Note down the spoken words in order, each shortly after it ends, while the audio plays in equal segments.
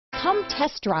Come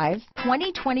test drive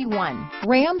 2021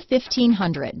 Ram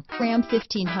 1500. Ram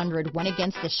 1500 went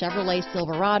against the Chevrolet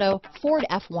Silverado, Ford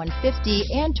F-150,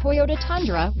 and Toyota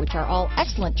Tundra, which are all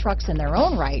excellent trucks in their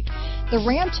own right. The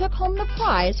Ram took home the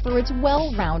prize for its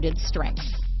well-rounded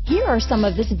strengths. Here are some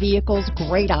of this vehicle's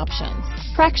great options: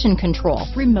 traction control,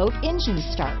 remote engine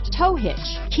start, tow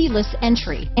hitch, keyless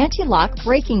entry, anti-lock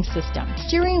braking system,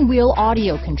 steering wheel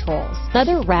audio controls,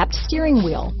 leather-wrapped steering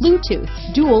wheel, Bluetooth,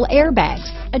 dual airbags,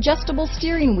 adjustable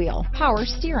steering wheel, power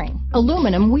steering,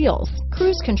 aluminum wheels,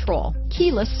 cruise control,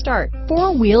 keyless start,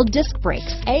 four-wheel disc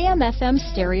brakes, AM/FM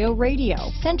stereo radio,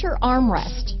 center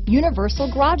armrest, universal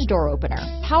garage door opener,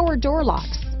 power door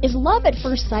locks. Is love at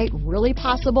first sight really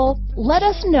possible? Let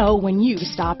us know when you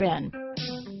stop in.